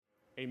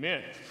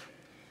Amen.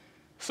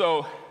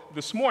 So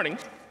this morning,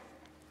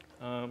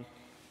 we're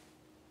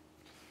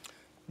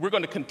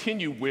going to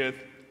continue with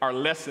our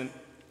lesson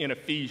in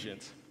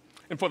Ephesians.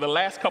 And for the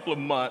last couple of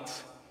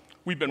months,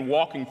 we've been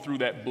walking through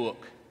that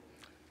book.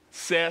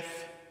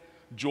 Seth,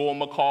 Joel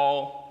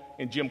McCall,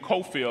 and Jim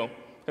Cofield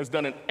has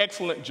done an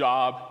excellent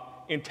job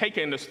in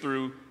taking us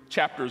through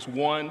chapters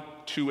 1,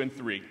 2, and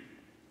 3.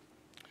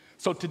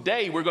 So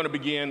today, we're going to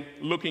begin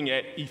looking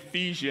at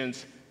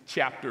Ephesians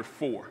chapter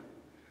 4.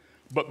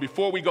 But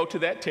before we go to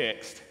that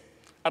text,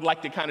 I'd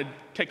like to kind of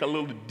take a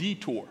little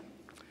detour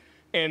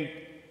and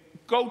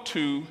go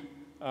to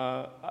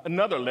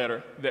another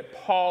letter that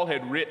Paul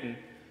had written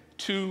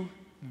to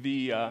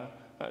the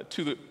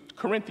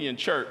Corinthian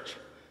church,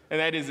 and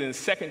that is in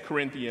 2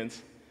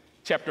 Corinthians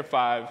chapter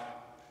 5,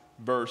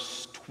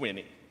 verse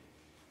 20.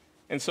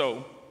 And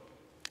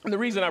the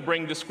reason I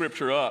bring this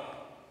scripture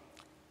up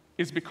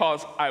is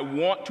because I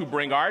want to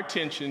bring our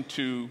attention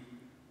to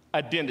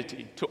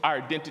identity, to our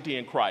identity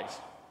in Christ.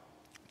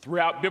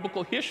 Throughout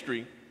biblical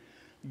history,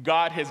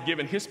 God has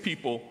given his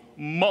people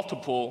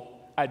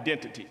multiple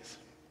identities.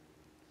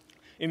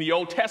 In the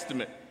Old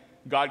Testament,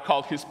 God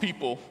called his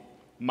people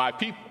my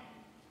people.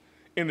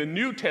 In the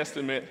New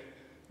Testament,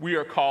 we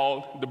are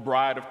called the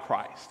bride of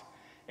Christ.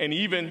 And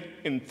even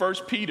in 1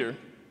 Peter,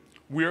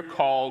 we're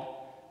called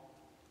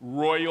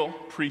royal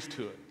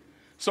priesthood.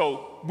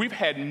 So we've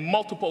had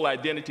multiple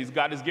identities.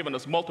 God has given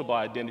us multiple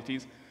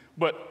identities.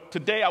 But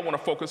today I want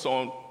to focus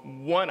on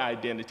one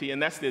identity,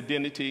 and that's the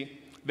identity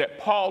that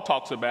Paul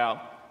talks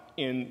about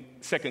in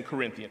 2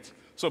 Corinthians.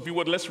 So if you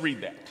would, let's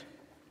read that.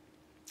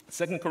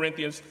 2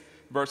 Corinthians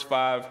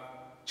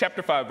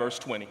chapter 5, verse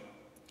 20.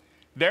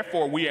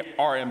 Therefore, we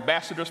are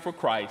ambassadors for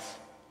Christ,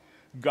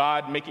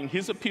 God making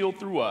his appeal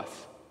through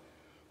us.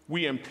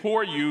 We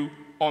implore you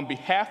on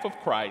behalf of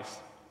Christ,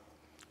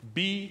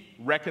 be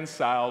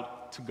reconciled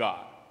to God.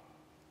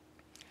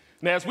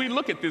 Now, as we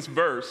look at this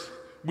verse,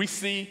 we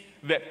see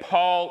that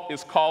Paul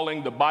is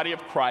calling the body of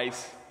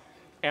Christ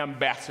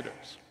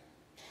ambassadors.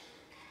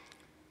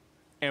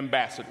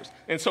 Ambassadors.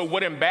 And so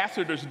what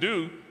ambassadors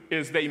do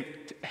is they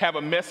have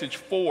a message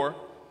for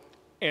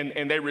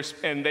and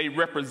they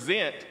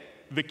represent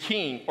the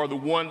king or the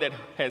one that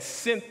has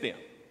sent them.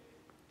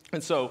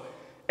 And so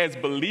as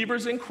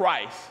believers in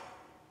Christ,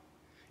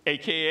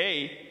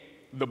 aka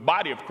the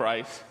body of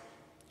Christ,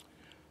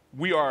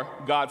 we are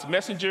God's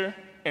messenger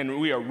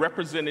and we are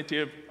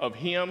representative of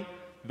him,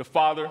 the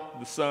Father,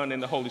 the Son,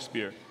 and the Holy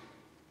Spirit.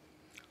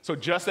 So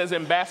just as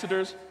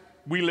ambassadors,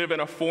 we live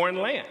in a foreign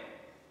land.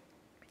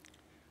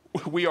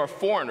 We are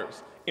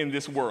foreigners in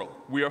this world.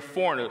 We are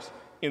foreigners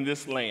in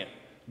this land.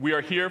 We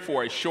are here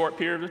for a short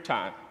period of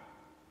time.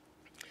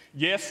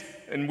 Yes,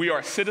 and we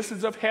are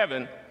citizens of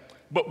heaven,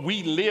 but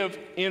we live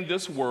in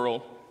this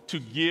world to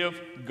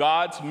give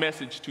God's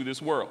message to this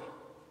world.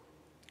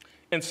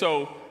 And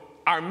so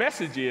our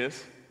message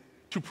is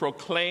to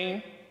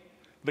proclaim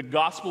the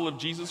gospel of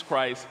Jesus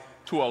Christ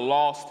to a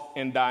lost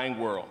and dying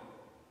world,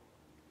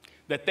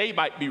 that they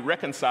might be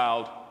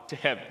reconciled to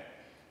heaven.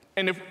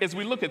 And as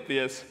we look at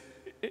this,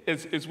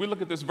 as we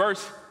look at this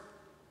verse,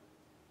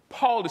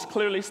 Paul is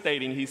clearly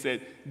stating, he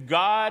said,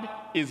 God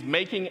is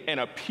making an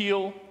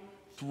appeal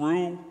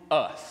through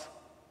us.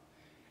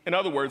 In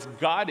other words,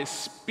 God is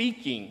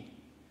speaking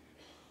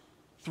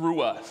through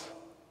us.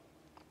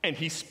 And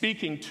he's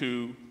speaking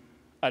to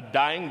a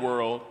dying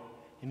world,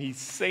 and he's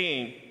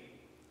saying,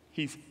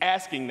 he's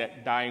asking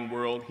that dying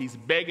world, he's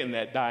begging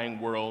that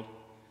dying world,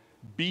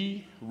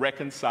 be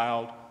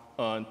reconciled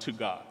unto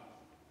God.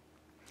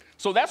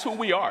 So that's who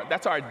we are.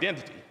 That's our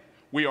identity.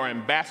 We are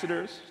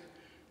ambassadors.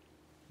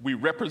 We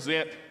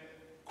represent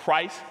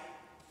Christ,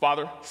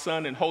 Father,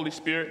 Son, and Holy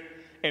Spirit.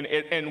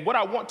 And what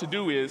I want to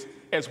do is,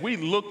 as we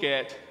look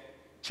at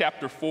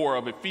chapter 4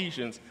 of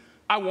Ephesians,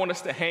 I want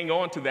us to hang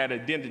on to that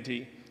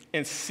identity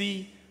and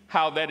see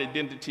how that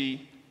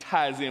identity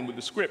ties in with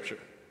the scripture.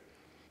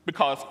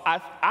 Because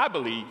I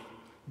believe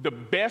the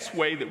best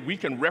way that we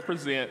can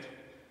represent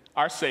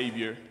our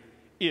Savior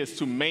is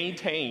to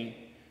maintain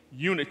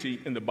unity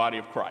in the body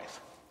of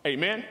Christ.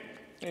 Amen?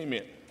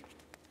 Amen.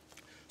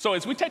 So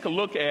as we take a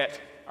look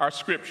at our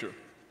scripture,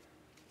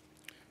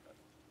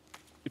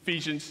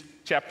 Ephesians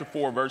chapter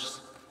 4,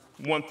 verse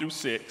 1 through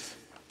 6,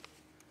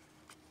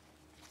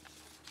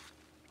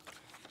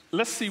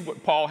 let's see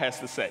what Paul has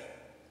to say.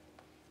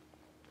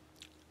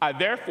 I,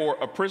 therefore,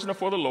 a prisoner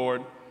for the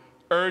Lord,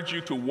 urge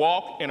you to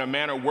walk in a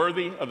manner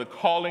worthy of the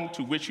calling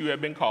to which you have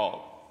been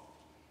called,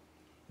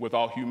 with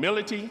all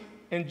humility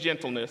and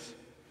gentleness,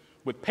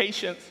 with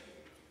patience,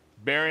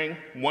 bearing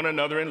one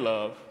another in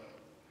love,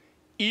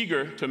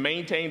 eager to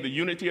maintain the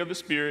unity of the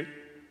Spirit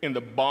in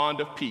the bond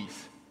of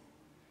peace.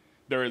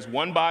 There is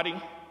one body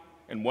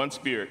and one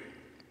Spirit,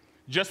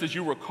 just as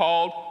you were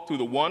called through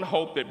the one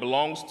hope that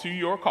belongs to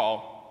your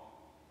call,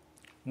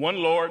 one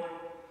Lord,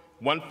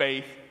 one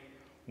faith,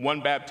 one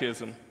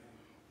baptism,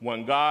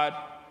 one God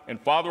and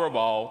Father of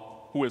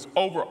all, who is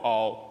over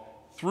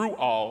all, through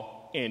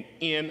all, and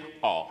in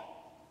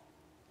all.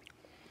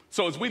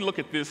 So as we look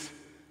at this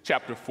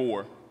chapter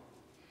 4,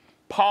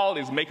 Paul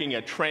is making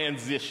a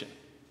transition.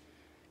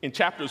 In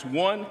chapters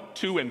 1,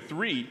 2, and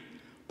 3,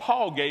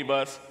 Paul gave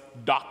us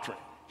doctrine.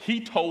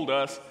 He told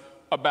us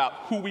about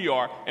who we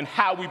are and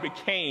how we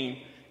became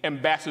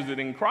ambassadors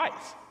in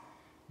Christ.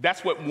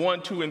 That's what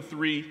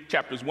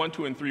chapters 1,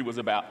 2, and 3 was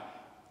about,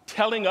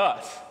 telling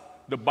us,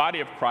 the body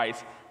of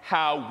Christ,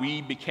 how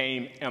we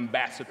became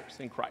ambassadors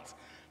in Christ,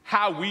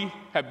 how we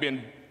have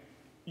been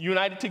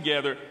united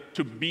together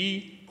to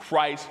be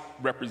Christ's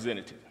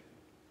representative.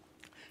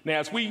 Now,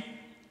 as we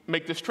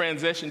make this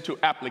transition to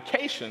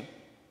application,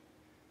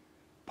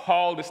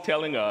 Paul is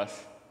telling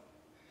us,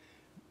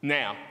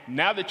 now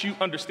that you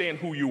understand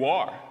who you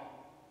are,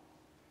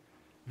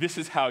 this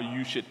is how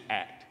you should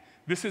act.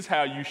 This is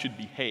how you should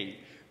behave.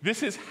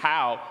 This is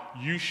how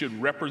you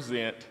should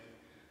represent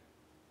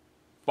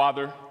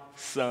Father,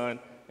 Son,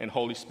 and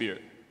Holy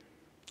Spirit.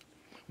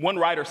 One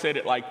writer said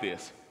it like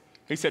this.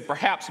 He said,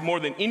 perhaps more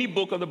than any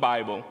book of the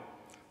Bible,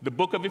 the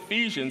book of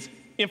Ephesians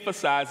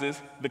emphasizes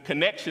the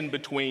connection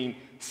between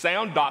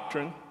sound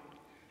doctrine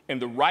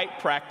and the right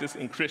practice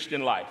in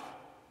Christian life.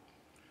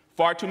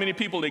 Far too many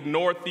people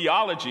ignore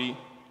theology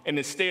and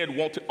instead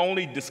want to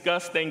only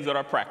discuss things that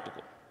are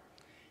practical.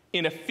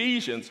 In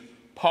Ephesians,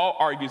 Paul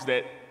argues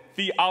that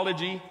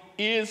theology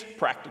is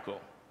practical.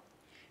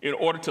 In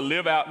order to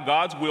live out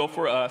God's will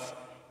for us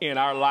in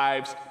our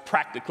lives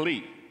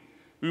practically,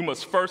 we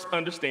must first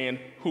understand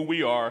who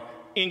we are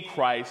in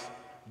Christ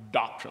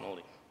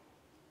doctrinally.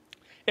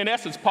 In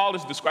essence, Paul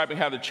is describing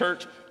how the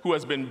church who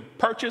has been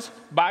purchased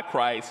by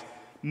Christ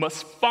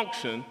must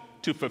function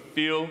to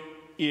fulfill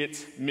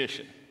its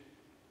mission.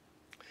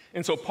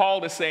 And so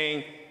Paul is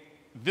saying,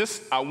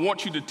 I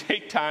want you to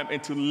take time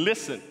and to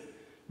listen,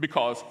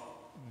 because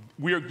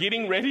we are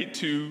getting ready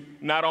to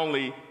not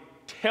only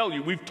tell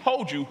you, we've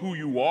told you who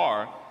you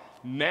are,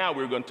 now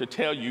we're going to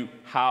tell you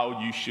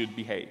how you should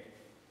behave.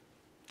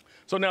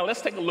 So now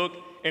let's take a look,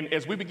 and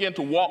as we begin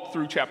to walk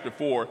through chapter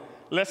 4,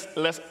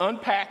 let's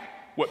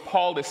unpack what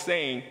Paul is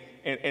saying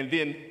and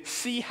then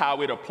see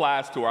how it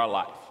applies to our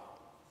life.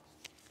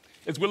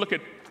 As we look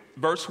at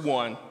verse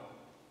 1,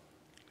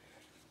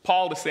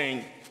 Paul is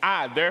saying,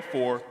 I,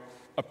 therefore,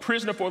 a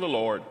prisoner for the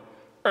Lord,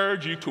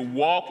 urge you to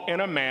walk in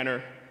a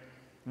manner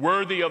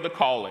worthy of the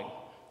calling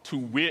to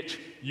which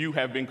you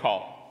have been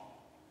called.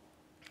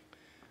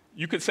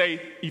 You could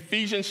say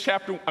Ephesians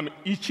chapter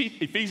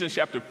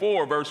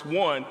 4, verse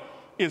 1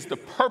 is the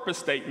purpose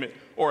statement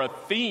or a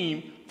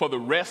theme for the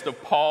rest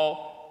of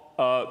Paul's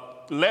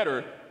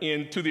letter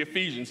to the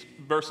Ephesians,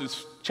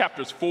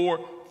 chapters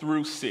 4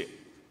 through 6.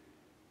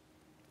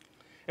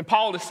 And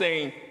Paul is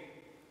saying,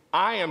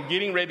 I am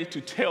getting ready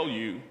to tell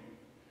you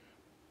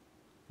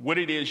what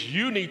it is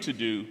you need to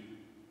do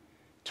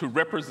to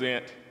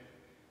represent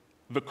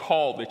the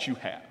call that you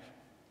have.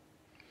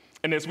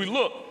 And as we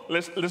look,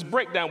 let's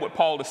break down what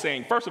Paul is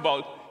saying. First of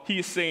all, he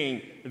is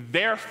saying,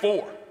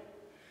 therefore.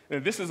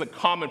 And this is a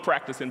common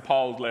practice in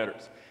Paul's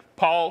letters.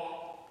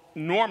 Paul,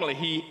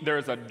 normally,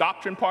 there's a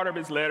doctrine part of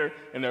his letter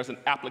and there's an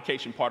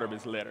application part of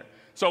his letter.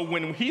 So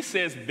when he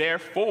says,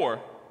 therefore,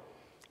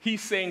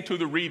 he's saying to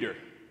the reader,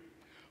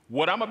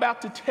 what I'm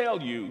about to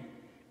tell you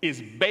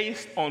is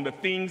based on the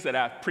things that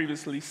I've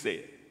previously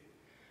said.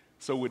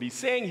 So what he's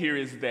saying here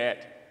is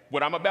that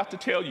what I'm about to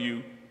tell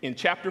you in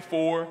chapter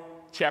 4,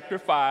 chapter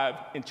 5,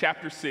 and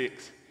chapter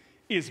 6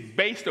 is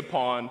based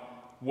upon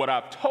what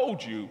I've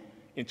told you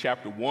in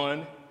chapter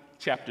 1,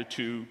 chapter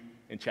 2,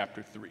 and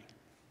chapter 3.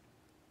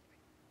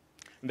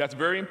 And that's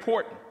very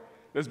important.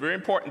 It's very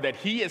important that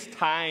he is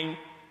tying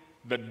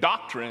the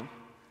doctrine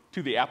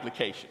to the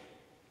application.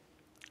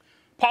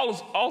 Paul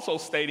is also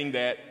stating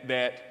that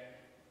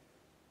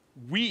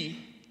we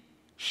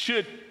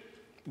should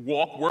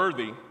walk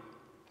worthy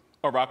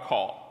of our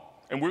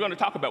call. And we're going to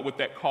talk about what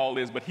that call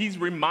is, but he's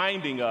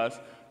reminding us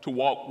to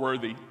walk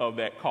worthy of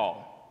that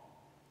call.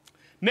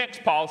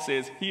 Next, Paul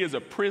says he is a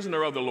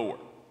prisoner of the Lord.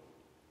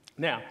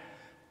 Now,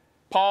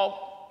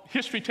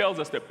 history tells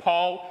us that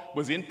Paul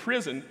was in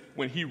prison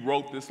when he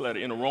wrote this letter,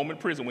 in a Roman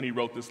prison when he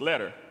wrote this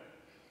letter.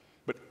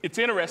 But it's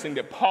interesting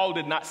that Paul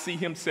did not see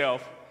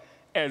himself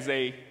as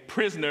a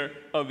prisoner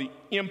of the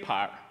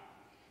empire.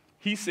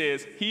 He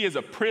says he is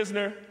a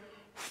prisoner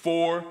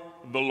for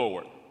the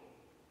Lord.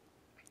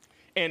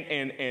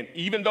 And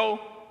even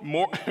though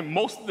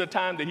most of the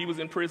time that he was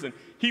in prison,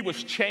 he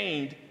was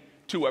chained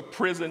to a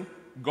prison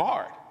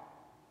guard.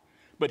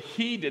 But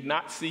he did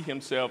not see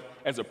himself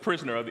as a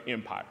prisoner of the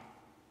empire.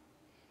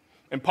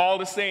 And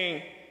Paul is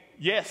saying,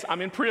 yes,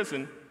 I'm in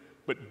prison,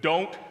 but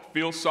don't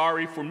feel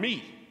sorry for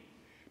me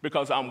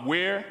because I'm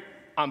where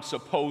I'm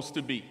supposed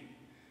to be.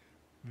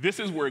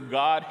 This is where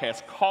God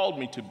has called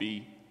me to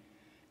be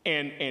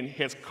and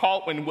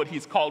what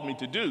he's called me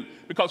to do.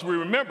 Because we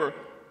remember,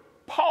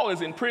 Paul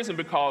is in prison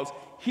because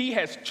he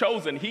has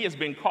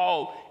been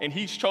called, and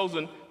he's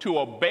chosen to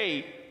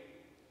obey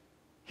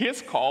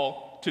his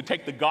call to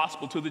take the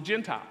gospel to the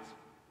Gentiles.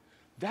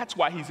 That's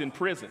why he's in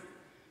prison,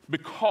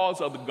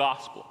 because of the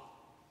gospel.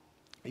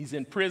 He's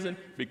in prison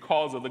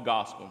because of the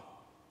gospel.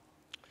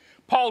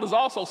 Paul is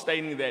also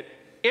stating that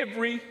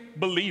every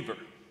believer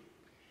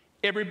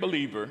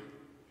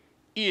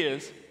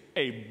is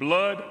a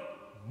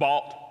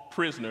blood-bought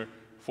prisoner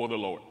for the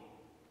Lord.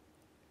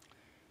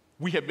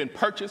 We have been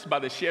purchased by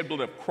the shed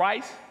blood of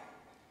Christ.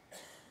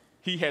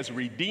 He has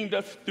redeemed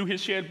us through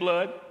his shed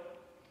blood.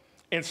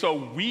 And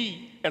so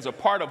we, as a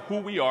part of who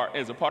we are,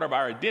 as a part of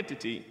our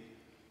identity,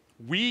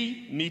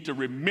 we need to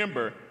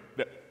remember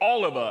that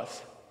all of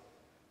us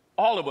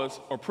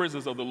are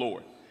prisoners of the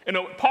Lord. And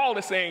Paul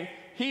is saying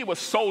he was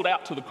sold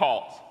out to the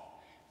cause,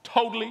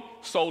 totally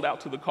sold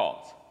out to the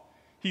cause.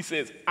 He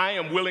says, I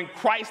am willing.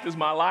 Christ is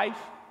my life.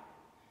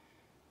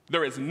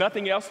 There is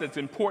nothing else that's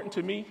important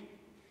to me.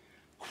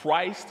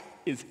 Christ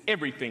is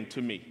everything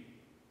to me.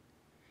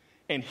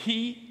 And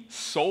he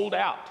sold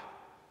out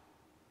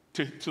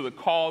to the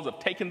cause of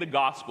taking the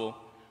gospel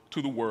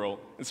to the world,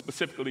 and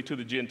specifically to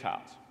the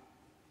Gentiles.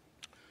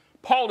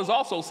 Paul is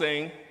also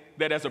saying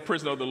that as a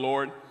prisoner of the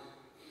Lord,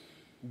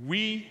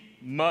 we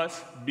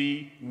must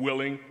be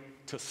willing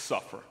to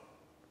suffer.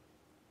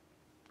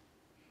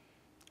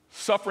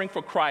 Suffering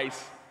for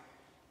Christ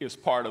is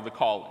part of the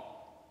calling.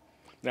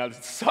 Now,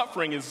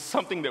 suffering is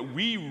something that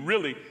we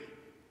really,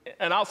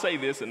 and I'll say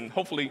this, and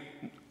hopefully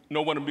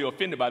no one will be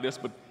offended by this,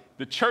 but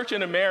the church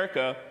in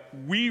America,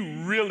 we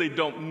really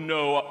don't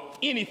know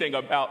anything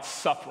about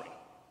suffering.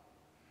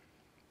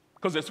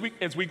 Because as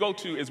we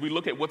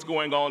look at what's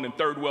going on in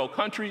third world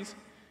countries,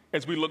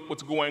 as we look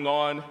what's going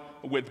on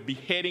with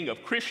beheading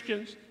of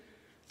Christians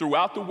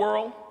throughout the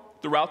world,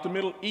 throughout the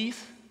Middle East,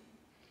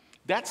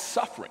 that's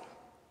suffering.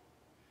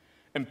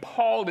 And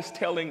Paul is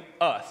telling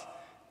us,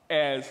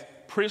 as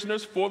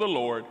prisoners for the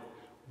Lord,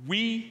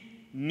 we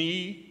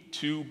need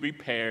to be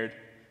prepared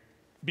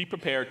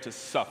to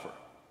suffer.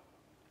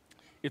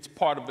 It's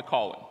part of the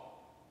calling.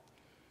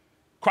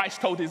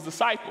 Christ told his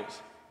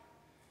disciples,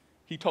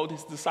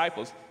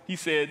 he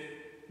said,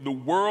 the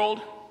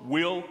world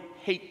will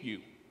hate you.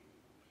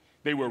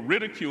 They will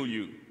ridicule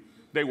you.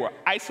 They will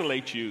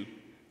isolate you.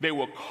 They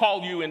will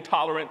call you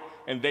intolerant,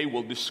 and they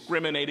will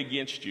discriminate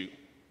against you.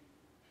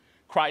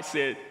 Christ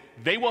said,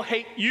 they will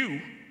hate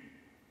you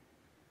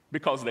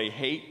because they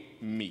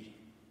hate me.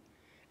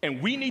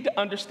 And we need to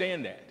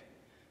understand that.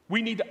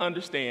 We need to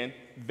understand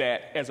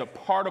that as a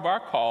part of our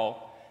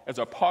call, as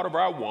a part of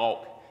our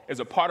walk, as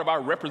a part of our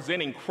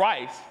representing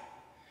Christ,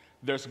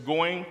 there's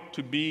going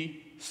to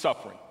be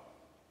suffering.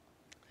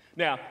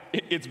 Now,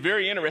 it's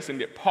very interesting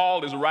that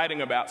Paul is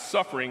writing about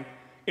suffering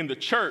in the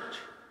church,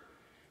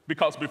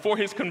 because before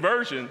his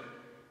conversion,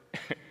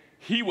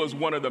 he was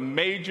one of the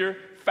major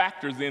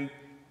factors in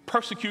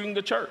persecuting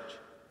the church.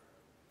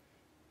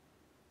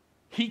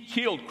 He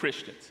killed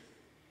Christians.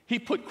 He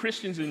put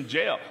Christians in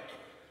jail.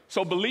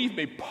 So believe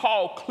me,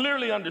 Paul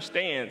clearly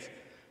understands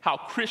how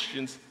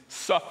Christians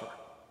suffer.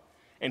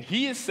 And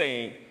he is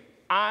saying,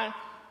 I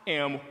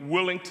am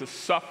willing to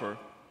suffer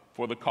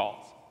for the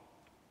cause.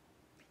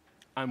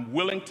 I'm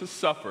willing to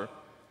suffer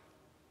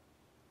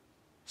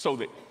so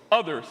that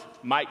others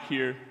might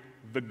hear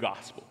the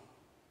gospel.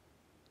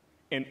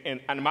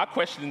 And my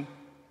question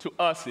to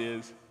us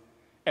is,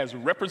 as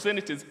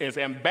representatives, as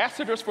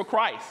ambassadors for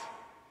Christ,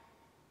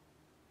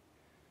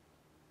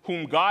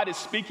 whom God is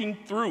speaking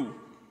through,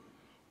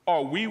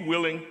 are we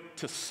willing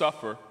to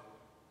suffer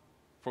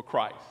for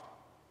Christ?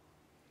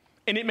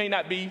 And it may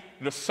not be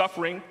the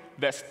suffering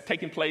that's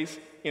taking place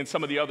in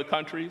some of the other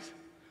countries,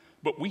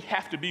 but we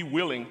have to be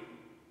willing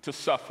to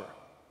suffer.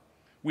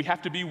 We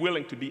have to be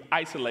willing to be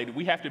isolated.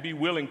 We have to be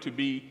willing to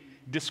be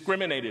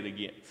discriminated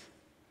against.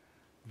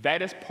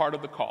 That is part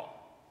of the call.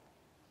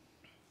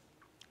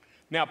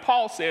 Now,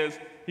 Paul says,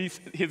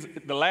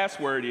 the last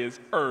word is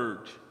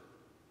urge.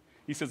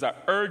 He says, I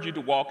urge you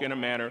to walk in a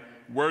manner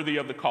worthy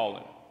of the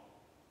calling.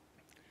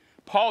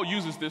 Paul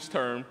uses this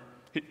term,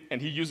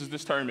 and he uses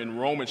this term in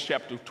Romans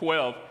chapter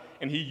 12,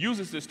 and he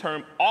uses this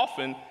term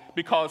often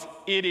because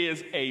it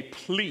is a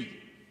plea.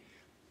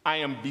 I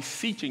am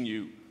beseeching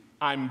you.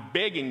 I'm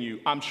begging you.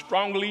 I'm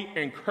strongly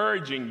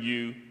encouraging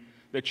you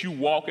that you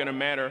walk in a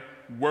manner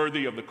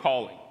worthy of the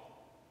calling.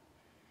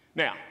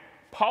 Now,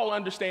 Paul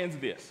understands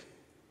this.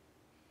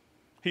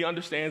 He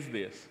understands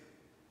this.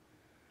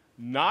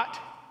 Not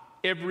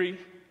every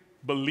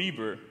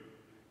believer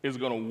is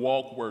going to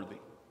walk worthy.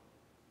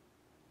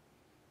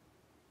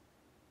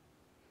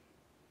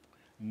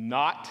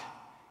 Not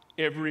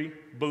every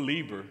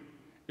believer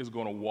is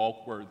going to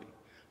walk worthy.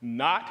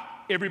 Not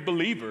every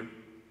believer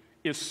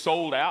is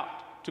sold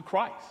out to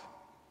Christ.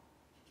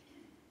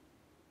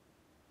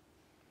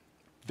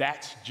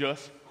 That's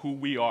just who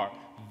we are.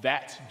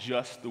 That's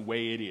just the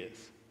way it is.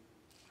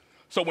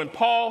 So when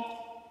Paul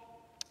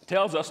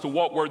tells us to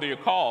walk worthy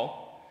of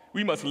call,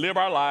 we must live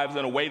our lives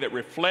in a way that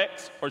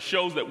reflects or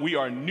shows that we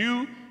are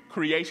new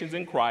creations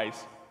in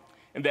Christ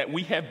and that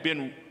we have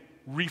been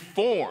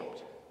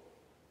reformed.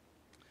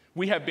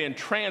 We have been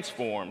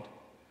transformed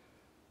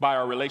by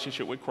our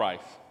relationship with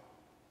Christ.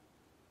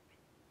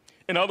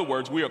 In other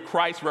words, we are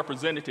Christ's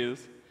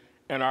representatives,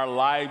 and our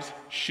lives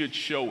should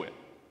show it.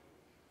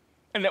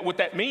 And that what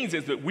that means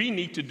is that we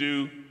need to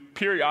do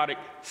periodic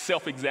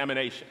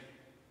self-examination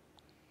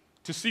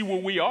to see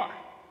where we are,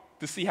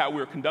 to see how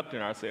we're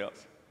conducting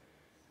ourselves.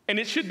 And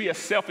it should be a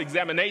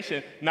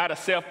self-examination, not a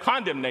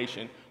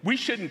self-condemnation. We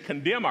shouldn't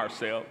condemn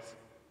ourselves.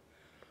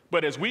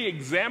 But as we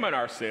examine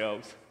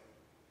ourselves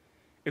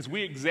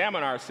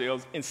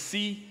and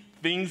see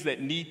things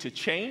that need to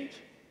change,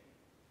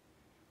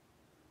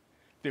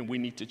 then we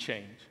need to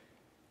change.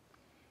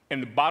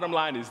 And the bottom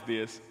line is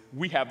this: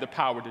 we have the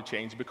power to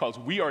change because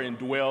we are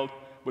indwelled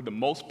with the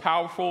most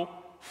powerful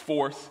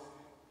force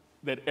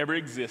that ever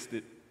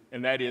existed,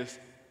 and that is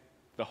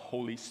the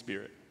Holy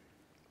Spirit.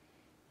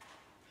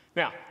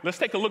 Now, let's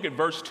take a look at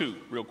verse 2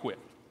 real quick.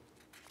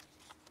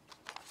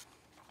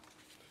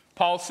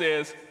 Paul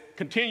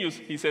continues,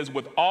 he says,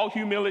 with all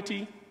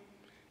humility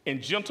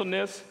and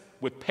gentleness,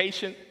 with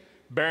patience,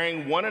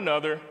 bearing one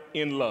another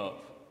in love.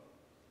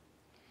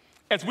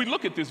 As we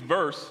look at this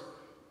verse,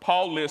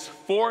 Paul lists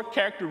 4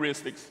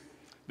 characteristics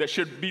that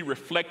should be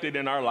reflected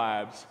in our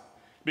lives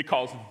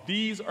because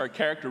these are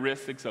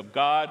characteristics of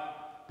God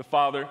the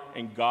Father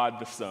and God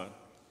the Son.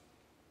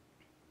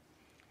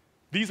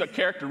 These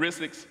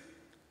characteristics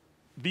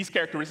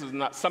are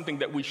not something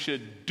that we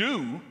should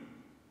do.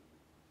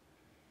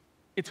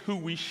 It's who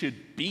we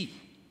should be.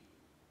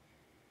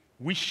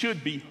 We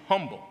should be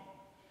humble.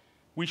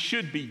 We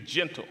should be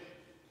gentle.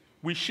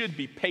 We should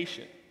be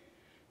patient.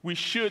 We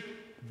should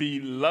be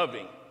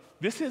loving.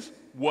 This is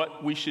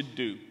what we should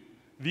do.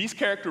 These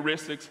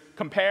characteristics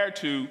compared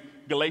to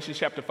Galatians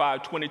chapter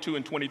 5, 22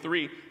 and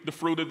 23, the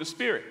fruit of the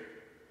Spirit.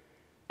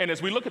 And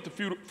as we look at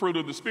the fruit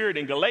of the Spirit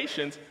in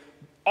Galatians,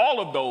 all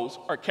of those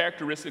are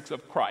characteristics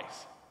of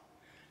Christ.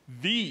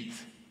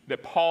 These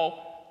that Paul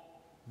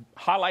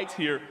highlights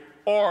here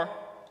are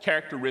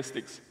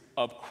characteristics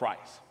of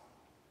Christ.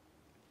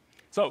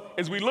 So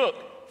as we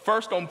look,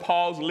 first on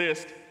Paul's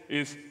list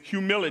is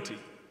humility.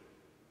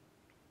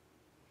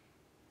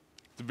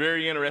 It's a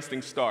very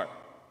interesting start.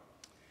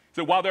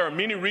 So while there are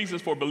many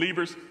reasons for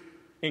believers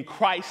in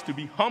Christ to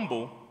be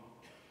humble,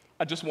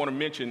 I just want to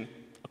mention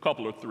a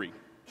couple or 3.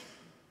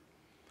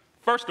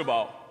 First of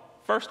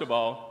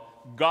all,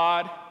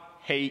 God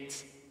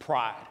hates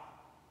pride.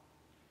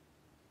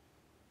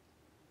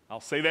 I'll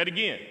say that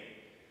again.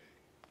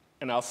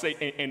 And I'll say,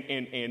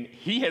 and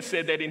he has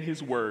said that in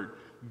his word.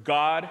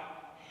 God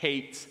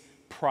hates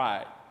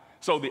pride.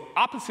 So the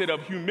opposite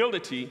of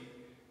humility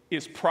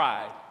is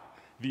pride.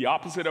 The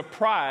opposite of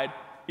pride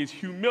is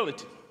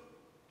humility.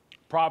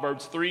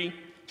 Proverbs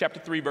chapter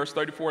 3, verse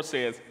 34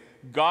 says,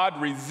 God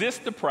resists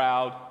the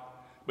proud,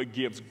 but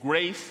gives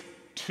grace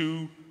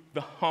to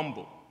the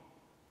humble.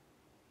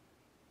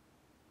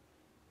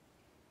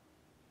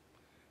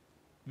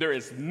 There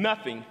is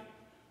nothing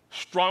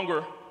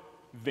stronger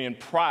than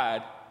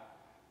pride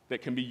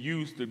that can be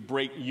used to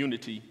break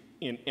unity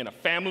in a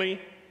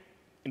family,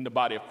 in the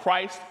body of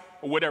Christ,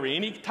 or whatever,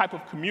 any type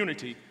of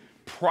community.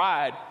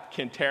 Pride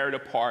can tear it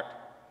apart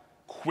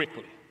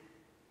quickly.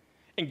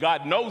 And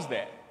God knows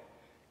that.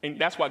 And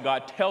that's why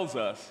God tells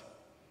us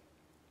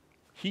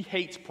he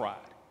hates pride.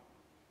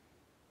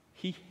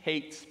 He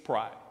hates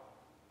pride.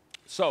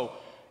 So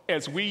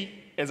as we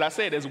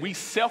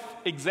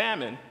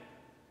self-examine,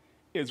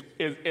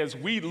 as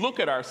we look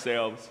at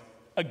ourselves,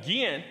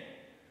 again,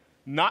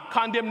 not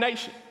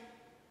condemnation.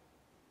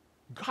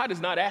 God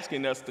is not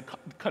asking us to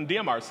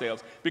condemn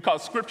ourselves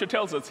because Scripture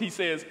tells us, he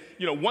says,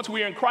 once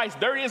we are in Christ,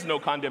 there is no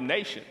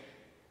condemnation.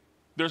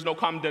 There's no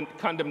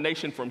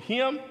condemnation from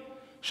him,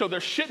 so there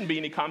shouldn't be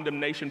any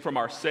condemnation from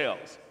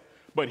ourselves.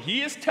 But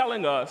he is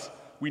telling us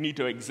we need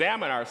to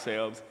examine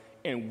ourselves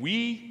and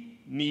we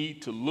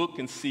need to look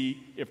and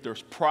see if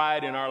there's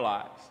pride in our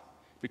lives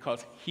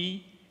because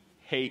he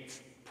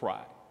hates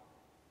pride.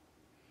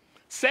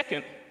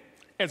 Second,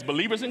 as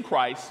believers in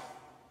Christ,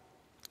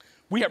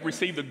 we have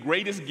received the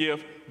greatest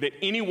gift that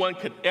anyone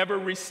could ever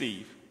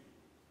receive.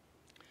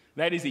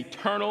 That is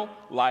eternal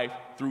life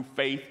through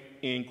faith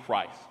in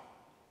Christ.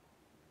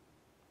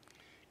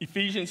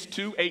 Ephesians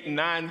 2, 8, and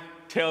 9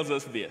 tells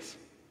us this.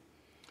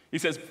 He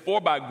says,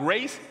 for by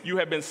grace you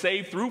have been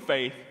saved through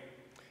faith,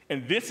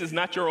 and this is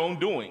not your own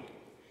doing.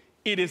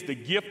 It is the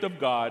gift of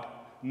God,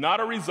 not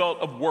a result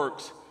of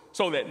works,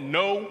 so that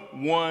no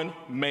one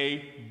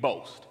may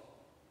boast.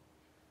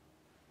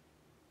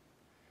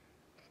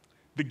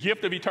 The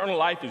gift of eternal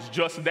life is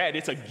just that.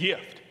 It's a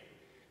gift.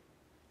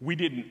 We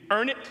didn't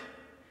earn it.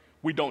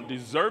 We don't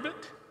deserve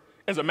it.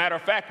 As a matter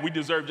of fact, we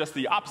deserve just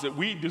the opposite.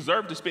 We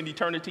deserve to spend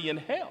eternity in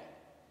hell.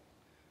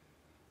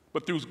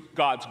 But through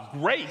God's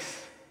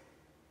grace,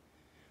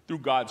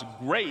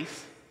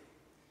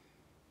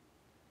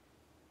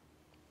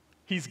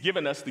 he's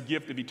given us the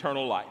gift of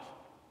eternal life.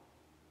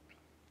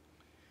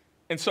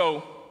 And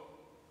so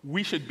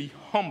we should be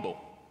humble.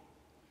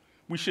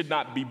 We should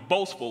not be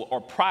boastful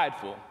or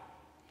prideful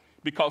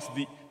because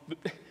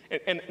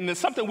and there's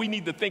something we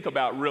need to think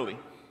about really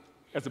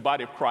as the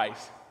body of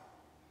Christ.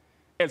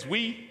 As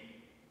we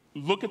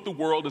look at the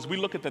world, as we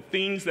look at the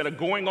things that are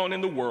going on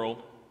in the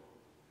world,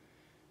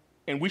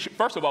 and we should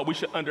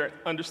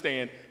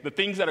understand the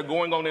things that are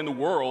going on in the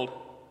world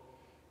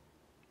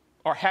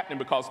are happening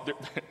because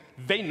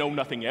they know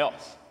nothing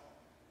else.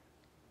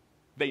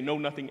 They know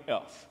nothing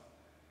else.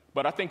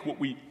 But I think what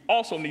we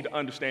also need to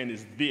understand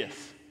is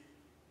this.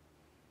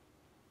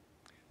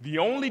 The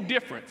only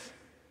difference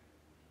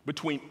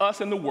between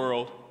us and the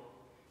world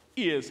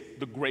is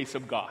the grace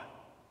of God.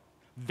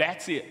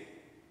 That's it.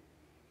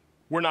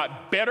 We're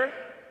not better.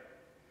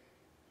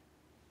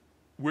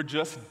 We're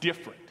just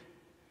different.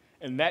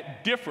 And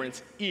that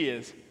difference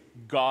is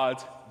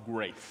God's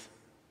grace.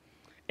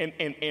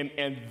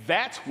 And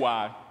that's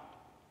why,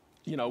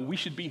 we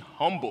should be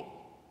humble.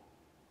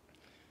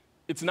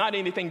 It's not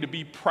anything to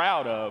be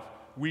proud of.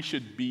 We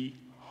should be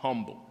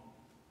humble.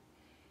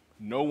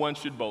 No one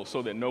should boast,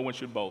 so that no one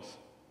should boast.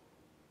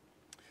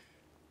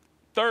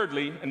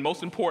 Thirdly, and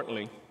most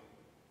importantly,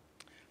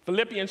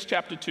 Philippians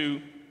chapter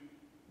 2,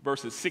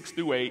 verses 6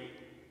 through 8,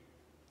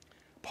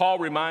 Paul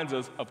reminds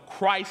us of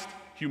Christ's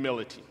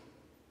humility.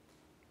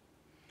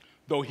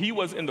 Though he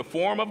was in the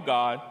form of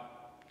God,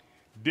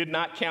 did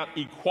not count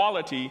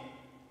equality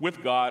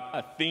with God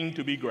a thing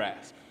to be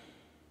grasped,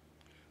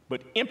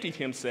 but emptied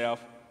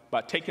himself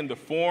by taking the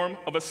form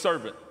of a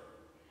servant,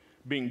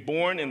 being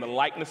born in the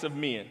likeness of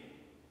men,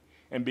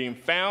 and being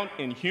found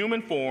in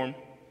human form,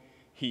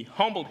 he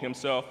humbled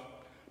himself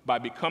by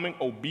becoming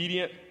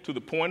obedient to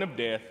the point of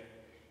death,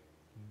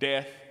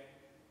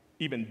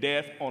 even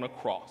death on a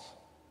cross.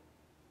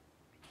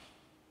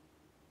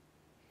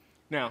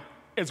 Now,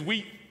 as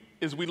we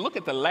look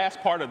at the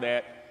last part of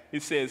that,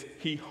 it says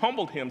he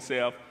humbled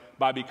himself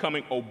by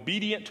becoming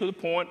obedient to the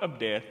point of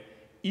death,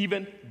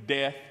 even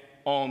death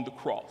on the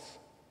cross.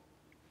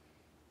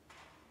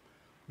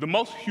 The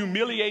most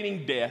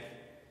humiliating death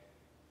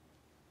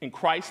in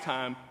Christ's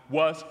time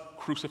was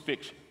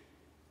crucifixion.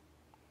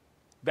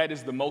 That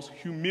is the most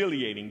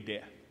humiliating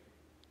death.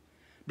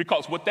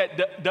 Because what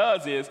that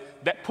does is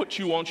that puts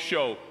you on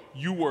show.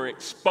 You were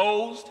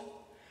exposed.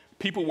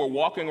 People were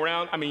walking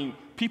around.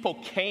 People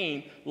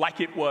came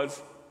like it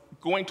was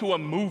going to a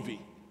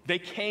movie. They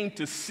came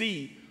to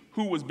see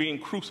who was being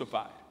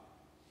crucified.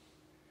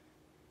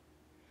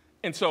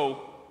 And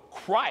so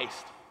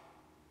Christ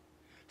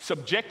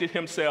subjected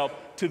himself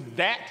to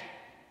that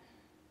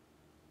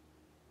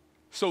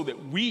so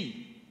that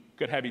we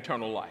could have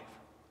eternal life.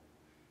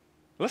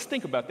 Let's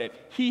think about that.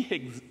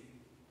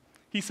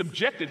 He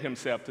subjected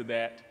himself to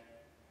that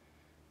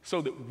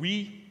so that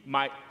we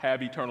might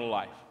have eternal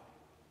life.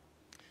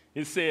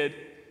 It said,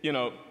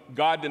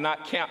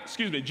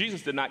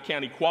 Jesus did not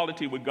count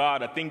equality with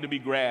God a thing to be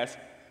grasped,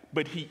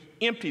 but he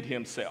emptied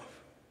himself.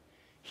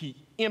 He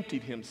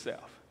emptied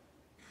himself.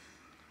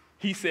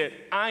 He said,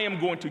 I am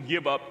going to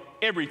give up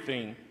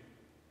everything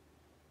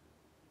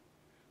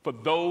for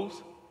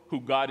those who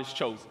God has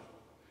chosen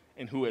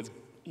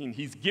and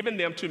he's given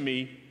them to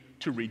me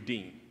to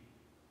redeem.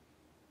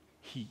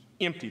 He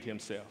emptied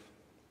himself.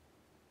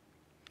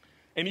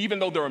 And even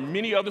though there are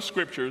many other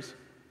scriptures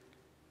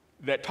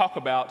that talk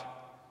about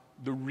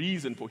the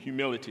reason for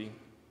humility,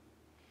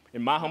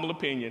 in my humble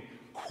opinion,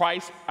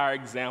 Christ, our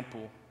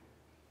example,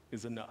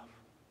 is enough.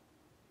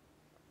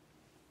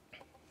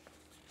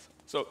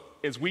 So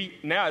as we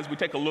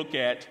take a look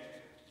at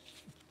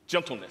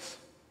gentleness,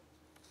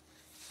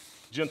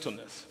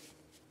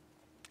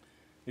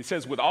 it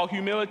says, with all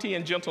humility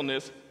and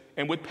gentleness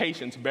and with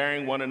patience,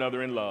 bearing one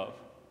another in love.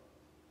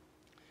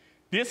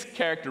 This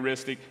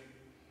characteristic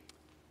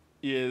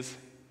is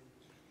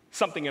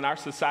something in our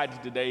society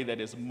today that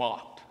is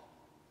mocked.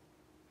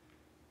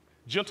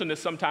 Gentleness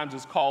sometimes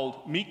is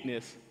called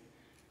meekness,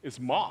 is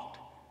mocked.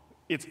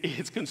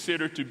 It's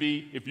considered to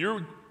be, if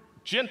you're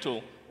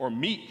gentle or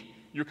meek,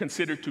 you're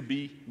considered to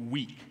be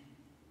weak.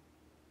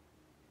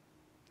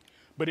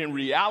 But in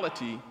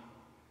reality,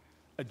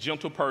 a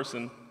gentle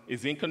person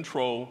is in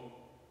control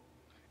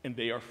and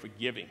they are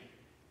forgiving.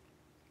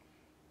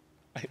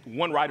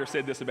 One writer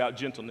said this about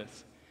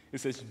gentleness.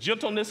 It says,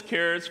 gentleness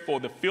cares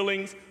for the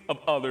feelings of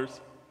others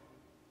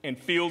and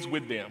feels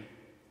with them.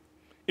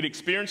 It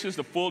experiences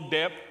the full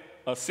depth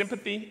of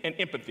sympathy and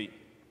empathy.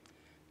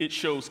 It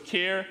shows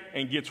care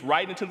and gets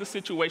right into the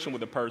situation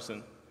with a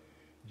person.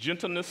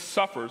 Gentleness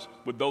suffers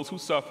with those who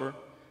suffer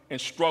and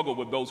struggle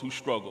with those who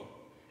struggle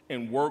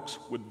and works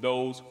with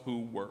those who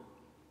work.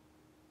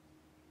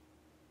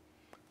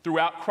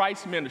 Throughout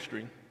Christ's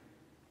ministry,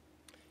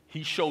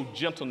 he showed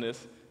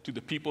gentleness to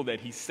the people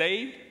that he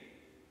saved.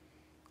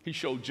 He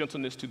showed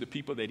gentleness to the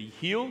people that he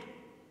healed.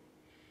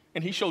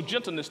 And he showed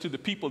gentleness to the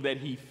people that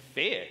he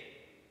fed.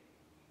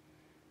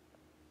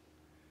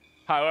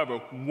 However,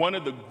 one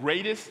of the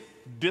greatest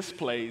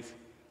displays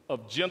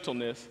of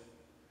gentleness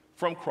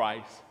from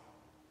Christ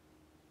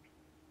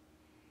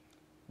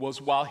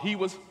was while he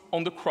was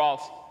on the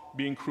cross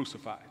being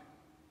crucified.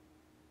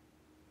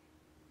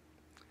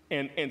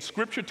 And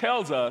Scripture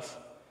tells us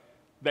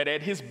that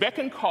at his beck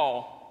and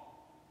call,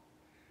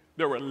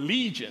 there were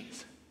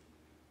legions,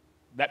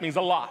 that means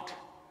a lot,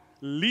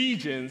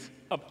 legions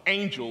of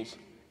angels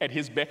at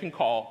his beck and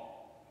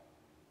call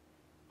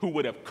who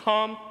would have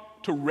come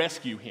to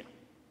rescue him.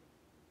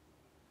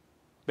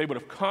 They would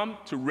have come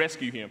to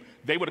rescue him.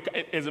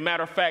 As a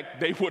matter of fact,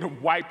 they would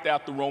have wiped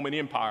out the Roman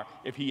Empire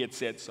if he had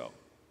said so.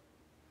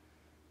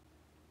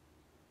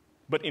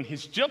 But in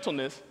his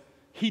gentleness,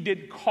 he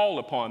didn't call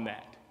upon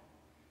that.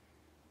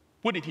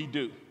 What did he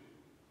do?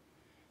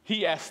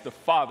 He asked the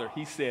Father,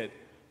 he said,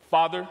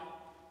 Father,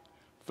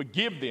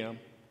 forgive them,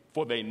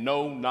 for they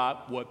know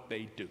not what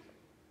they do.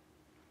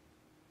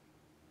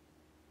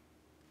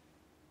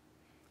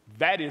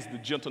 That is the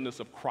gentleness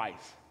of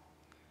Christ.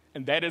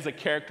 And that is a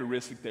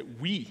characteristic that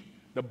we,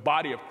 the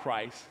body of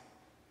Christ,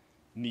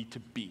 need to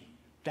be.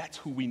 That's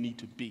who we need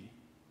to be.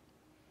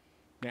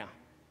 Now,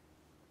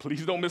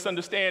 please don't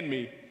misunderstand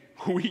me.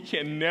 We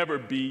can never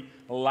be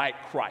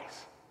like Christ.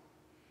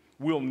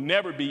 We'll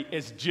never be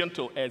as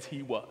gentle as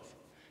he was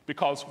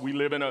because we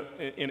live in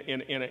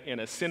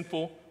a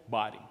sinful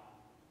body.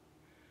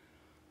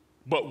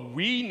 But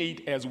we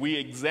need, as we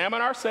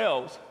examine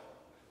ourselves,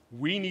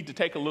 we need to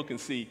take a look and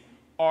see,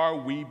 are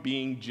we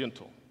being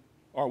gentle?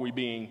 Are we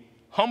being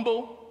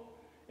humble?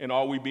 And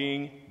are we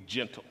being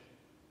gentle?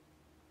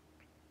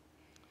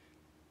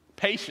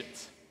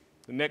 Patience.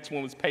 The next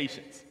one was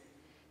patience.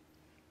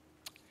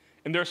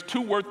 And there's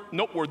two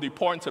noteworthy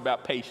points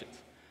about patience.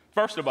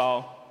 First of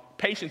all,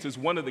 patience is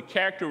one of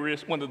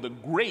the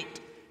great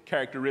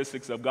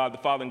characteristics of God the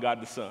Father and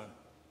God the Son.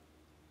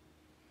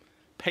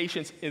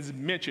 Patience is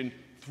mentioned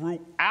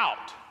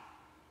throughout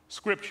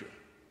Scripture.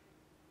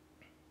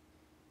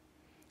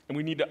 And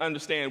we need to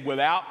understand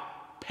without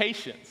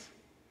patience,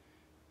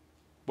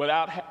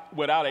 without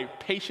a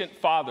patient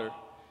father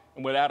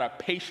and without a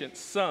patient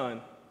son,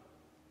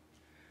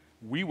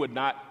 we would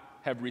not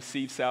have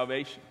received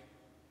salvation.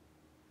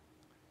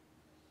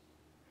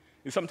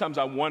 And sometimes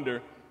I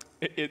wonder,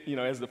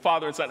 as the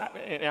father and son,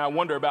 and I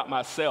wonder about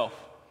myself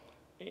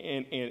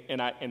and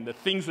the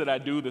things that I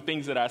do, the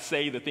things that I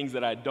say, the things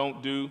that I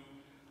don't do.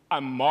 I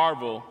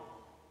marvel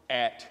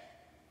at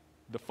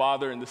the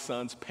Father and the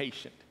Son's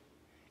patience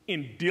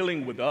in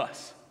dealing with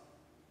us.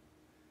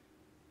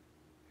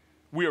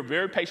 We are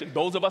very patient.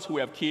 Those of us who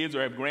have kids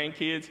or have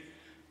grandkids,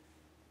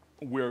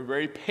 we're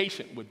very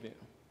patient with them.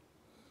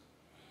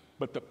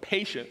 But the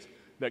patience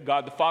that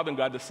God the Father and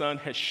God the Son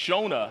has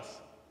shown us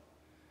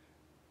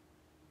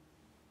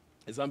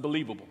is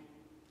unbelievable.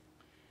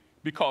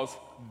 Because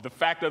the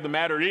fact of the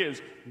matter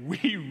is,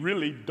 we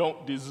really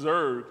don't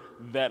deserve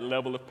that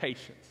level of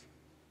patience.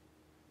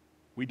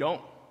 We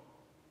don't.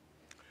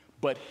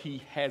 But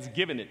he has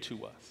given it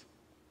to us.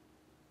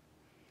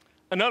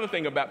 Another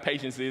thing about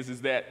patience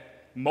is that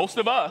most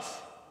of us,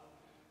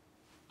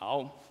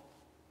 I'll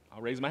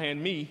raise my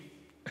hand, me,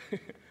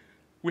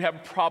 we have a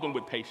problem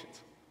with patience.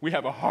 We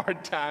have a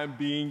hard time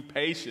being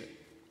patient.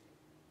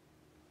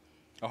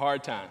 A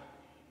hard time.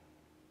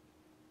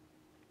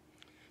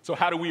 So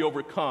how do we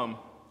overcome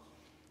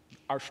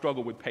our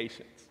struggle with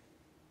patience?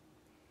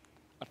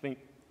 I think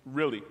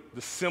really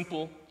the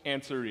simple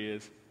answer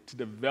is to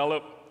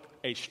develop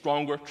a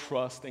stronger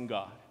trust in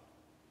God.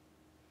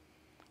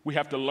 We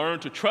have to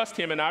learn to trust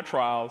him in our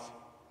trials,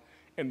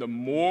 and the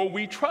more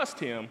we trust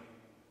him,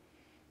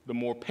 the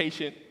more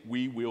patient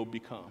we will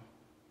become.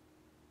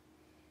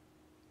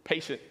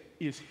 Patience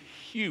is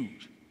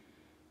huge.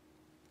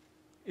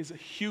 It's a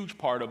huge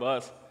part of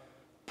us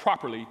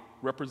properly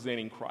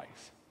representing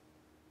Christ.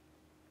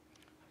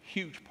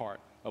 Huge part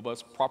of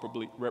us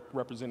properly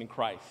representing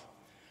Christ.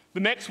 The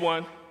next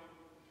one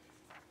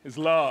is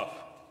love.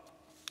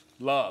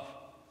 Love.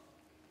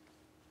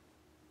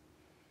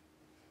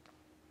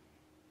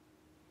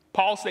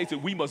 Paul states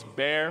that we must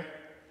bear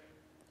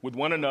with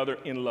one another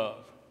in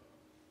love.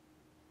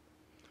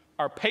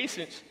 Our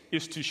patience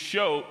is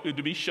to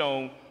be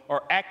shown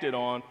or acted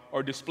on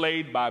or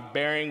displayed by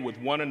bearing with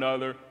one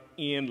another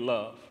in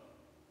love.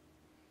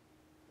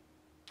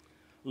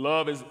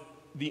 Love is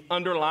the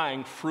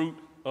underlying fruit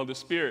of the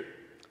Spirit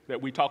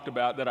that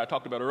I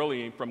talked about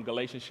earlier from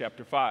Galatians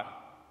chapter 5.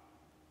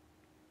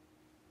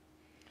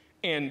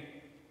 And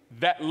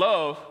that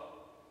love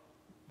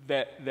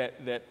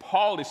that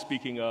Paul is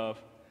speaking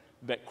of,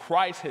 that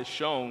Christ has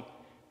shown,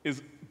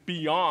 is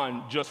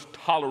beyond just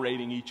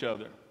tolerating each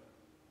other.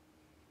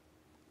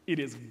 It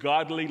is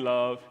godly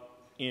love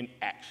in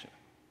action.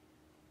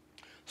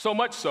 So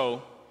much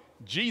so,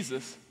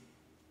 Jesus,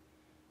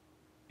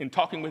 in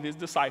talking with his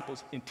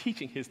disciples, in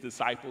teaching his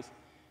disciples,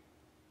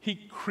 he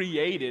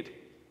created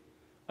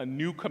a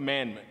new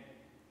commandment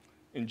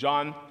in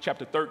John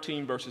chapter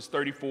 13, verses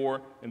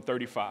 34 and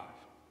 35.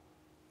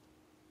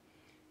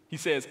 He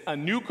says, "A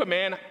new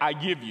command I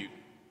give you,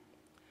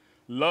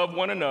 love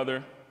one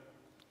another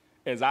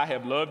as I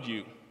have loved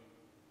you.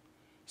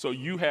 So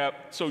you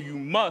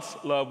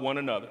must love one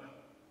another.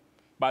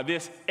 By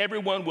this,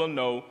 everyone will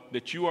know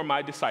that you are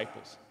my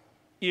disciples,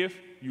 if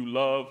you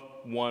love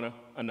one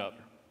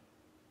another."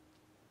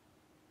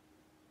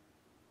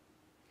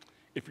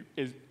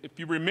 If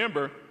you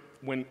remember,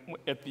 when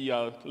at the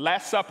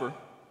Last Supper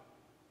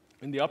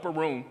in the upper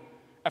room,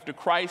 after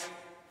Christ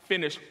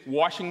finished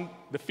washing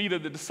the feet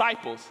of the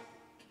disciples,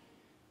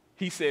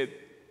 he said,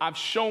 "I've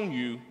shown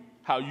you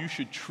how you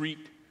should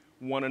treat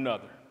one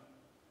another."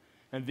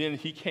 And then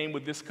he came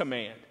with this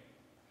command,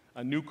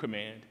 a new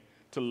command,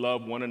 to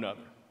love one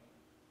another.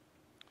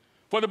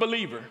 For the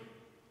believer,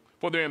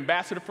 for the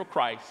ambassador for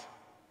Christ,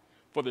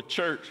 for the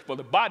church, for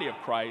the body of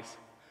Christ,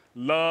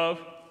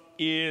 love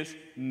is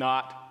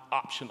not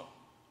optional.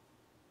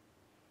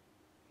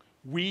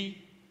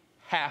 We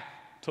have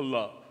to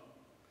love.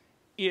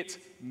 It's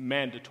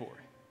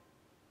mandatory.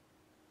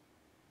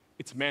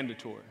 It's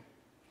mandatory.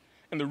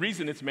 And the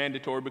reason it's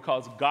mandatory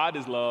because God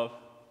is love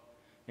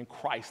and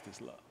Christ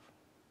is love.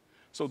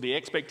 So the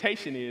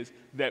expectation is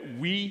that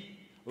we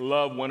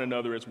love one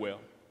another as well.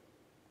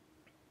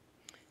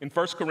 In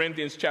 1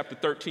 Corinthians chapter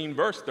 13,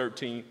 verse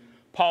 13,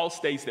 Paul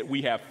states that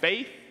we have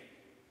faith,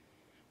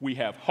 we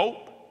have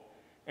hope,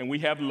 and we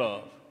have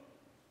love.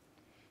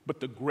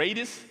 But the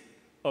greatest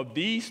of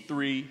these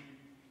three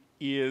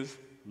is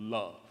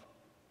love.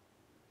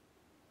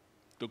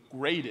 The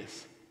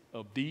greatest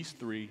of these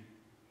three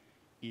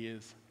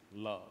is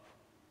love.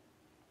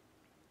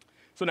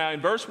 So now in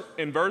verse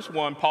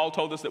 1, Paul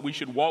told us that we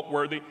should walk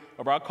worthy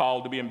of our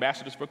call to be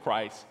ambassadors for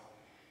Christ.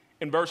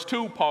 In verse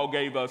 2, Paul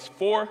gave us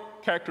 4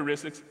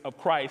 characteristics of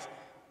Christ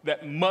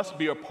that must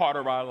be a part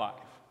of our life.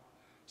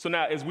 So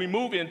now as we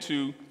move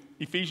into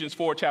Ephesians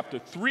 4, chapter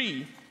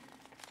 3,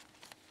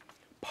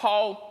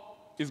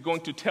 Paul is going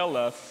to tell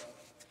us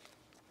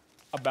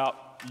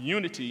about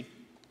unity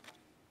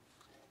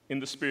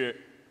in the Spirit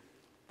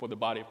for the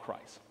body of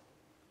Christ.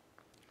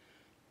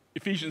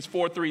 Ephesians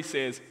 4:3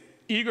 says,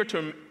 eager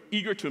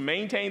to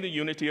maintain the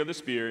unity of the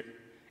Spirit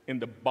in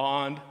the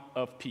bond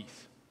of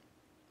peace.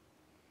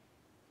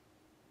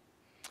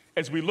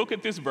 As we look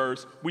at this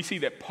verse, we see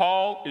that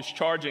Paul is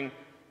urging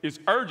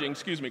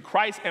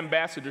Christ's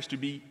ambassadors to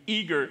be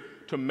eager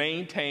to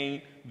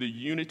maintain the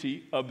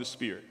unity of the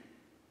Spirit.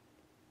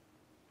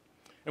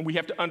 And we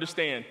have to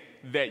understand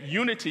that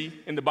unity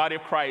in the body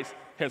of Christ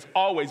has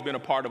always been a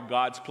part of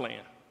God's plan.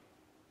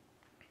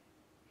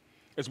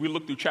 As we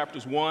look through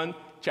chapters 1,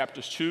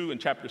 chapters 2,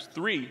 and chapters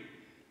 3,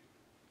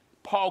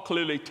 Paul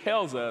clearly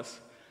tells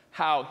us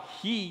how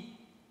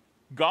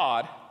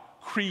God,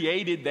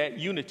 created that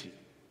unity.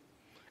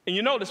 And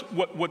you notice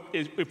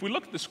if we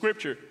look at the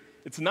scripture,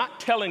 it's not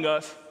telling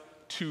us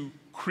to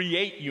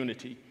create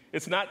unity.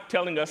 It's not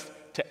telling us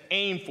to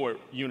aim for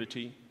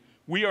unity.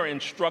 We are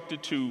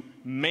instructed to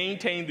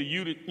maintain the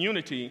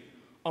unity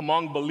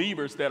among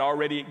believers that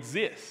already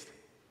exist.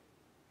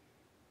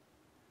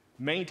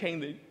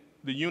 Maintain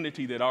the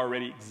unity that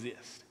already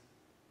exists.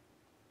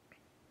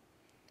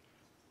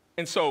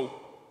 And so,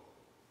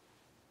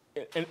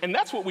 and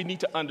that's what we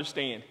need to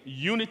understand.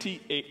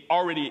 Unity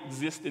already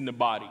exists in the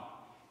body.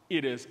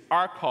 It is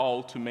our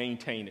call to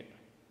maintain it.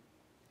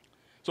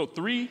 So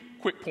 3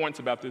 quick points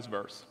about this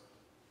verse.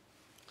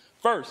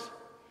 First,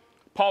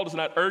 Paul is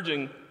not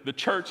urging the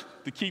church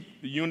to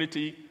keep the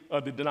unity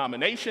of the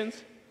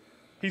denominations.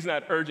 He's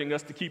not urging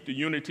us to keep the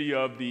unity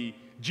of the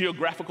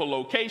geographical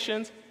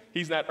locations.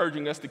 He's not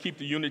urging us to keep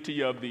the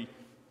unity of the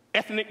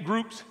ethnic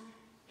groups.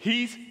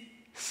 He's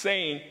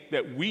saying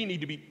that we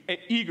need to be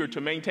eager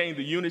to maintain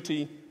the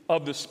unity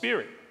of the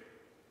Spirit.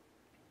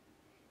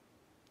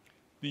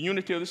 The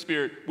unity of the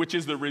Spirit, which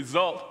is the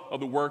result of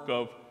the work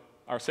of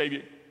our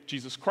Savior,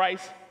 Jesus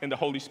Christ, and the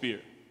Holy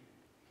Spirit.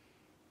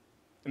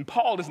 And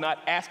Paul is not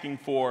asking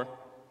for,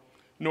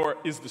 nor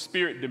is the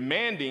Spirit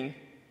demanding,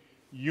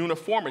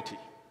 uniformity.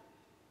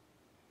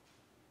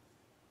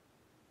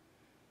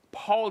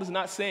 Paul is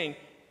not saying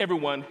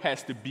everyone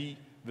has to be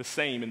the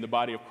same in the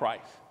body of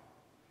Christ.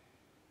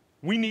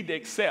 We need to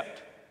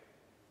accept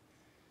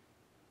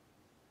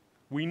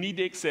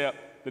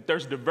that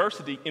there's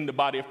diversity in the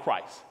body of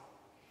Christ.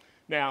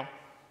 Now,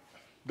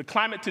 the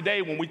climate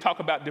today, when we talk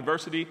about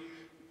diversity,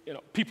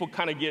 people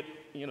kind of get,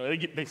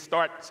 they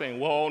start saying,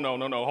 whoa, no,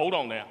 hold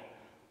on now.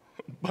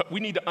 But we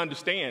need to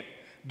understand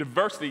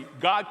diversity.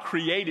 God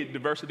created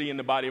diversity in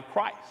the body of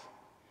Christ.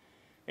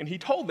 And he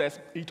told us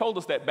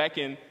that back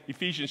in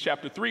Ephesians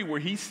chapter 3, where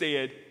he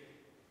said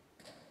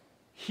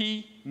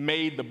he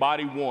made the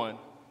body one,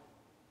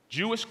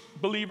 Jewish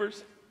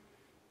believers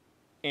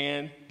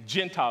and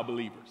Gentile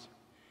believers.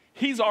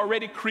 He's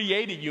already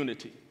created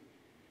unity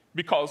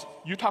because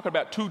you're talking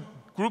about 2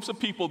 groups of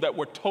people that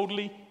were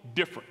totally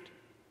different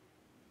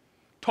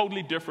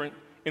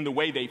in the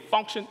way they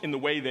functioned, in the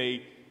way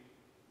they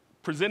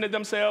presented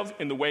themselves,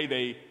 in the way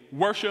they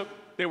worship.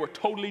 They were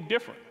totally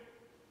different.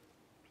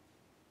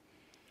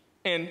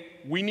 And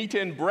we need to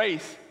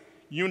embrace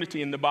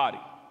unity in the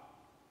body.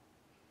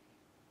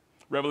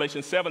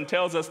 Revelation 7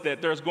 tells us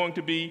that there's going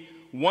to be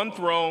one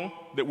throne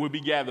that will be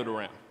gathered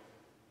around.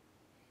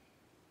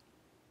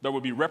 There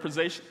will be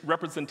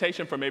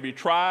representation from every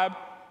tribe,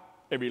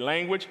 every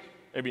language,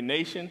 every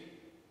nation,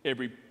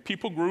 every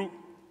people group,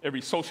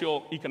 every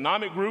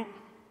socio-economic group.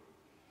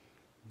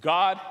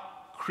 God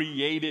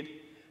created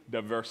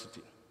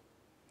diversity.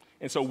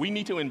 And so we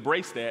need to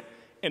embrace that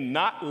and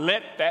not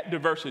let that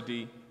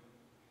diversity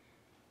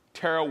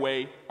tear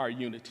away our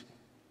unity.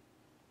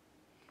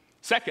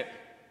 Second,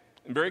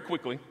 and very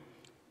quickly,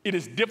 it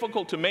is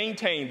difficult to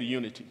maintain the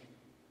unity.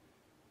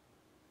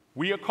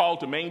 We are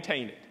called to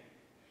maintain it.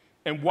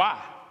 And why?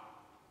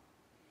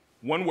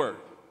 One word: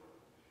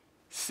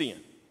 sin.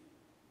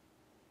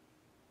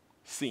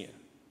 Sin.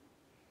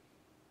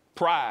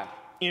 Pride,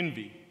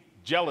 envy,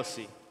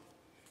 jealousy,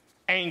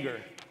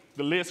 anger,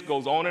 the list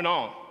goes on and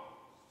on.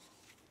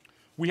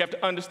 We have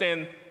to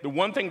understand the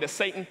one thing that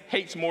Satan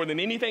hates more than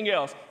anything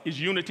else is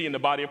unity in the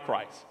body of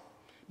Christ,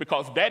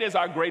 because that is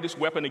our greatest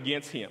weapon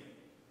against him.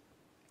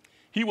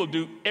 He will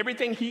do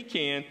everything he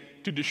can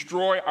to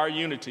destroy our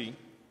unity.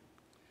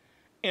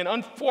 And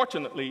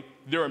unfortunately,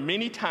 there are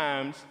many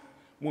times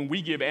when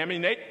we give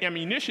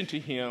ammunition to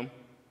him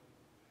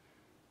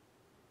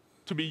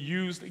to be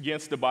used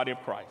against the body of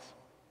Christ.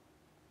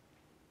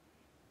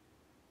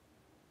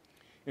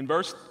 In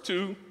verse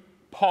 2,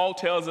 Paul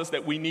tells us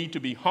that we need to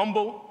be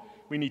humble,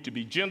 we need to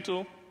be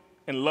gentle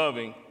and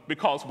loving,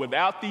 because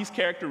without these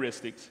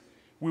characteristics,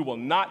 we will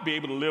not be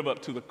able to live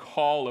up to the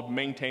call of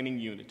maintaining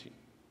unity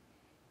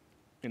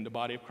in the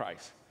body of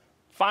Christ.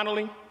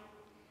 Finally,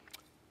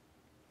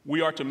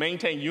 we are to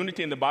maintain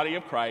unity in the body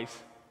of Christ,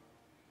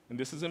 and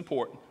this is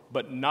important,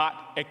 but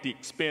not at the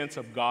expense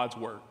of God's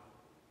word.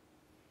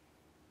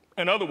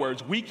 In other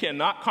words, we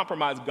cannot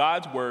compromise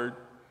God's word,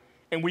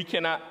 and we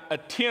cannot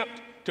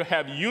attempt to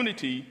have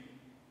unity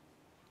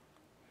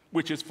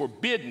which is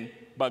forbidden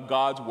by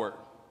God's word.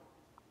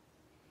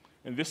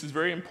 And this is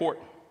very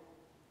important.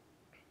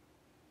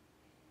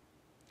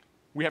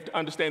 We have to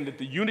understand that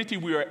the unity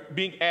we are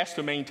being asked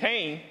to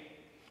maintain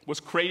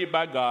was created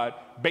by God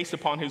based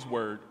upon his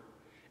word,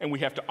 and we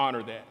have to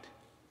honor that.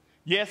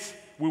 Yes,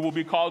 we will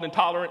be called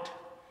intolerant,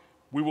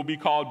 we will be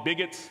called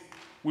bigots,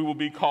 we will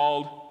be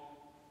called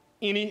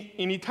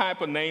any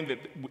type of name that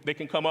they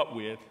can come up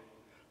with,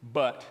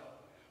 but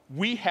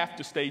we have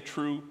to stay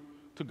true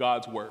to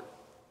God's word.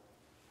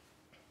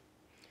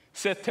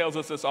 Seth tells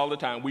us this all the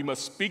time. We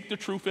must speak the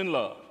truth in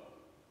love.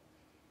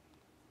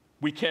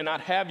 We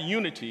cannot have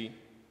unity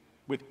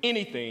with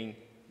anything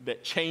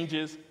that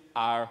changes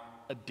our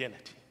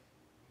identity.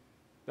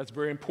 That's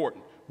very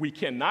important. We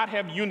cannot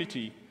have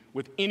unity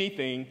with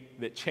anything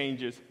that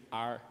changes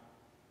our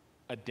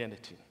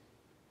identity.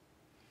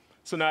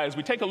 So now as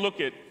we take a look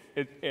at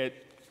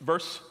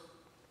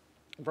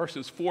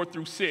verses 4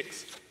 through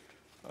 6,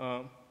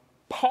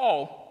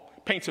 Paul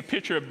paints a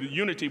picture of the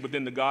unity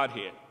within the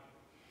Godhead.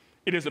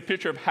 It is a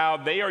picture of how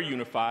they are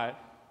unified,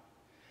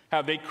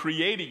 how they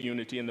created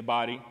unity in the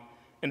body,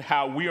 and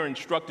how we are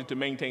instructed to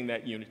maintain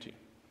that unity.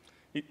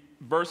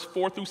 Verse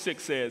 4 through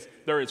 6 says,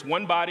 there is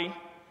one body,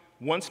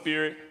 one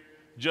spirit,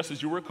 just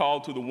as you were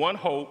called to the one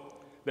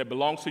hope that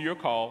belongs to your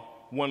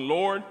call, one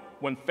Lord,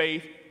 one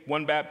faith,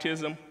 one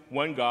baptism,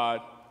 one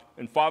God,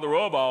 and Father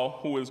of all,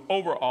 who is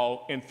over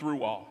all and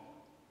through all.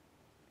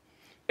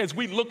 As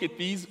we look at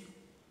these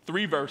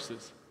 3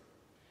 verses,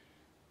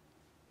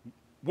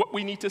 what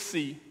we need to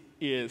see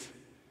is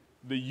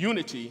the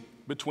unity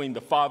between the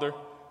Father,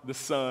 the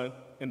Son,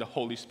 and the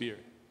Holy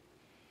Spirit.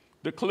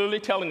 They're clearly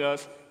telling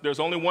us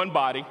there's only one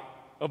body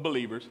of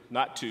believers,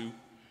 not 2.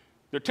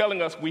 They're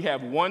telling us we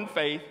have one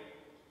faith,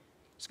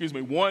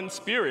 one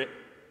spirit,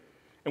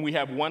 and we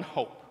have one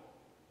hope.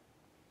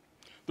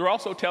 They're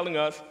also telling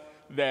us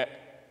that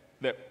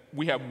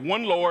we have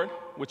one Lord,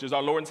 which is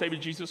our Lord and Savior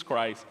Jesus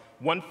Christ,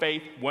 one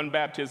faith, one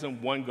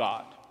baptism, one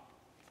God.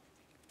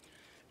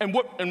 And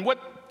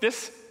what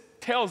this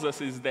tells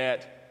us is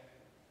that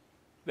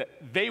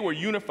they were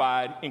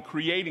unified in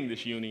creating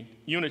this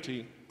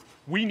unity.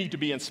 We need to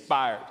be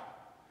inspired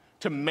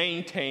to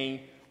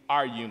maintain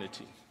our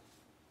unity.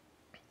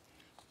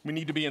 We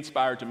need to be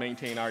inspired to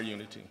maintain our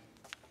unity.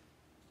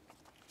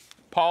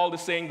 Paul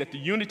is saying that the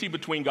unity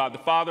between God the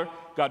Father,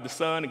 God the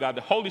Son, and God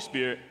the Holy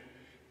Spirit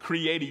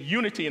created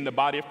unity in the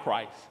body of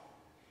Christ.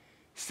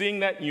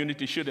 Seeing that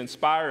unity should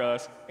inspire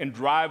us and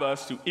drive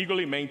us to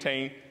eagerly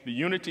maintain the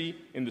unity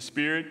in the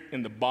Spirit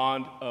in the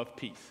bond of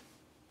peace.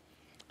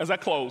 As I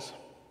close,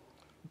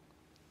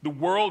 the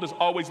world is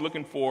always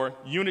looking for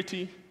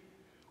unity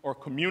or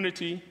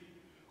community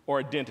or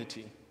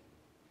identity.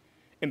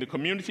 In the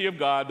community of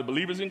God, the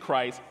believers in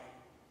Christ,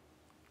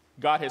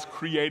 God has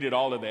created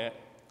all of that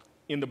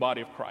in the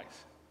body of Christ.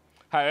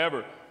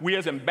 However, we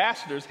as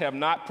ambassadors have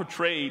not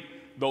portrayed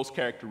those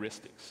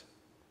characteristics.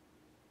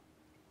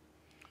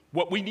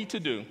 What we need to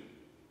do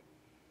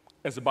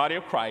as the body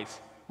of Christ,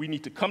 we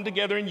need to come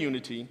together in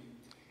unity,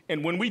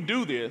 and when we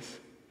do this,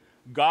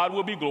 God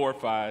will be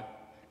glorified,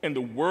 and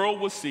the world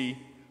will see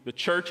the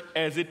church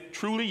as it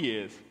truly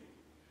is,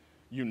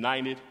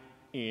 united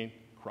in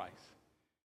Christ.